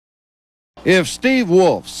If Steve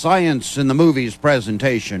Wolf's Science in the Movies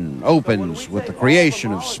presentation opens with the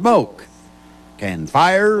creation of smoke, can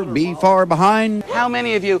fire be far behind? How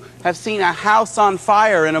many of you have seen a house on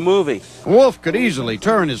fire in a movie? Wolf could easily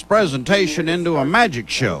turn his presentation into a magic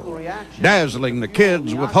show, dazzling the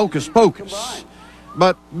kids with hocus pocus.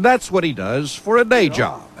 But that's what he does for a day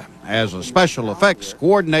job, as a special effects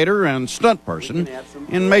coordinator and stunt person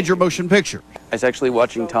in major motion pictures. I was actually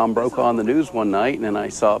watching Tom Brokaw on the news one night, and I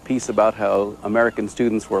saw a piece about how American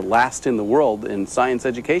students were last in the world in science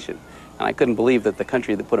education. And I couldn't believe that the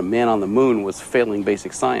country that put a man on the moon was failing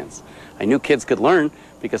basic science. I knew kids could learn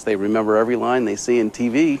because they remember every line they see in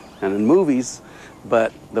TV and in movies,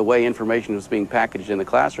 but the way information was being packaged in the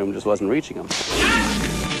classroom just wasn't reaching them.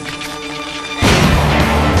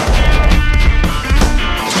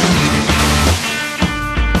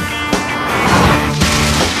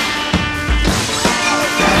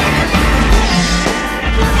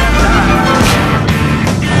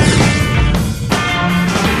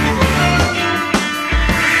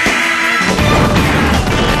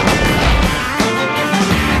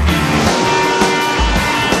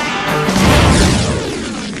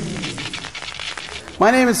 My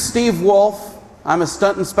name is Steve Wolf. I'm a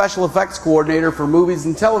stunt and special effects coordinator for movies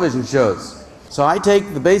and television shows. So I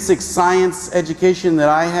take the basic science education that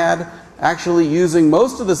I had, actually using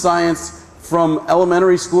most of the science from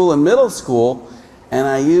elementary school and middle school, and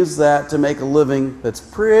I use that to make a living that's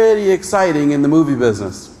pretty exciting in the movie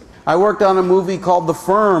business. I worked on a movie called The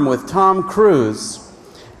Firm with Tom Cruise.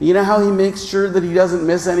 You know how he makes sure that he doesn't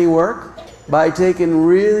miss any work? By taking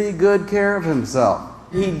really good care of himself.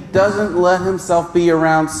 He doesn't let himself be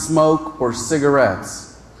around smoke or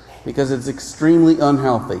cigarettes because it's extremely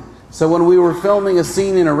unhealthy. So when we were filming a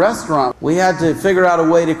scene in a restaurant, we had to figure out a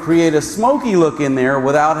way to create a smoky look in there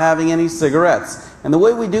without having any cigarettes. And the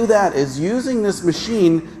way we do that is using this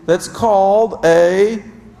machine that's called a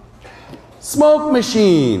smoke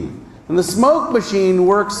machine. And the smoke machine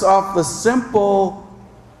works off the simple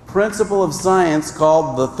principle of science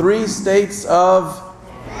called the 3 states of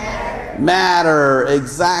matter.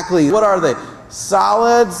 Exactly. What are they?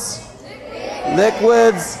 Solids,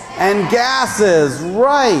 liquids, and gases.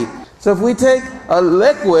 Right. So if we take a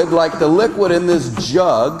liquid, like the liquid in this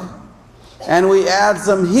jug, and we add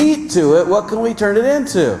some heat to it, what can we turn it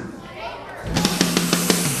into?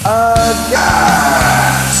 A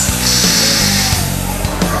gas.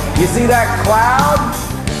 You see that cloud?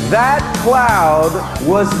 That cloud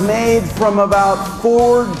was made from about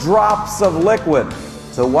 4 drops of liquid.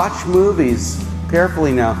 So watch movies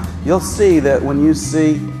carefully now. You'll see that when you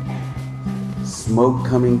see smoke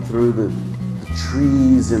coming through the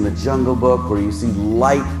trees in the Jungle Book, or you see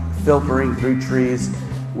light filtering through trees,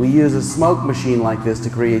 we use a smoke machine like this to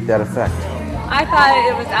create that effect. I thought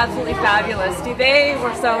it was absolutely fabulous. They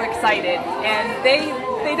were so excited, and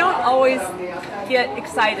they don't always get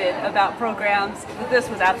excited about programs, but this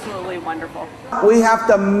was absolutely wonderful. We have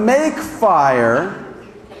to make fire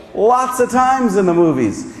lots of times in the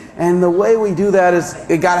movies. And the way we do that is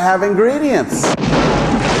you gotta have ingredients.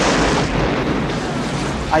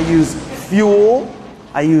 I use fuel,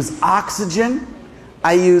 I use oxygen,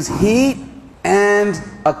 I use heat, and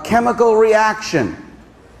a chemical reaction.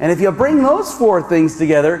 And if you bring those 4 things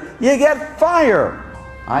together, you get fire.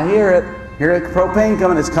 I hear it. Hear it, propane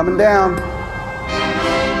coming, it's coming down.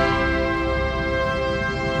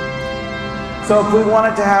 So if we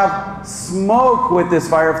wanted to have smoke with this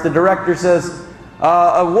fire, if the director says,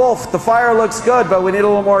 Wolf, the fire looks good, but we need a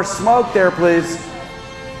little more smoke there, please.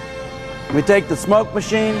 We take the smoke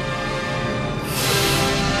machine,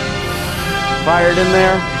 fire it in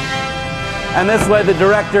there, and this way the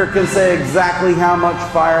director can say exactly how much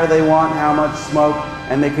fire they want, how much smoke,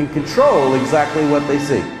 and they can control exactly what they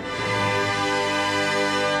see.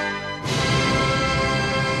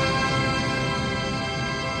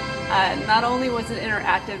 Not only was it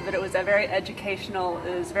interactive, but it was very educational.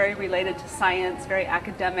 It was very related to science, very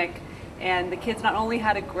academic, and the kids not only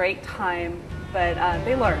had a great time, but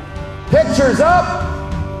they learned. Pictures up!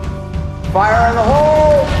 Fire in the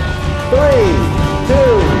hole! 3, 2,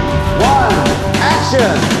 1,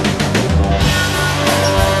 action!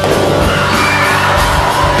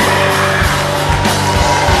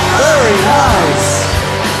 Very nice!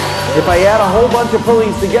 If I add a whole bunch of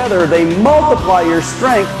pulleys together, they multiply your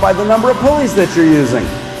strength by the number of pulleys that you're using.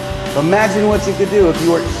 So imagine what you could do if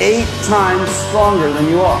you were 8 times stronger than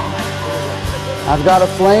you are. I've got a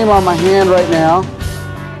flame on my hand right now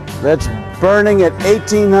that's burning at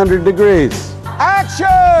 1800 degrees.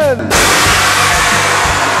 Action!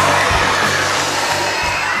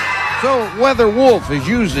 So whether Wolf is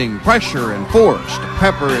using pressure and force to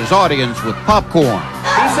pepper his audience with popcorn,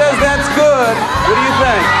 He says that's good. good. What do you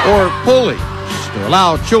think? Or pulleys to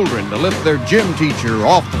allow children to lift their gym teacher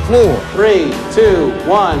off the floor. 3, 2,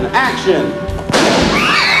 1, action.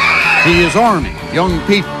 He is arming young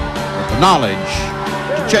people with the knowledge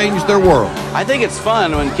to change their world. I think it's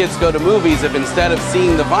fun when kids go to movies if instead of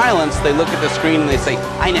seeing the violence, they look at the screen and they say,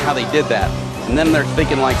 I know how they did that. And then they're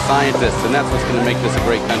thinking like scientists, and that's what's going to make this a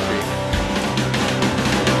great country.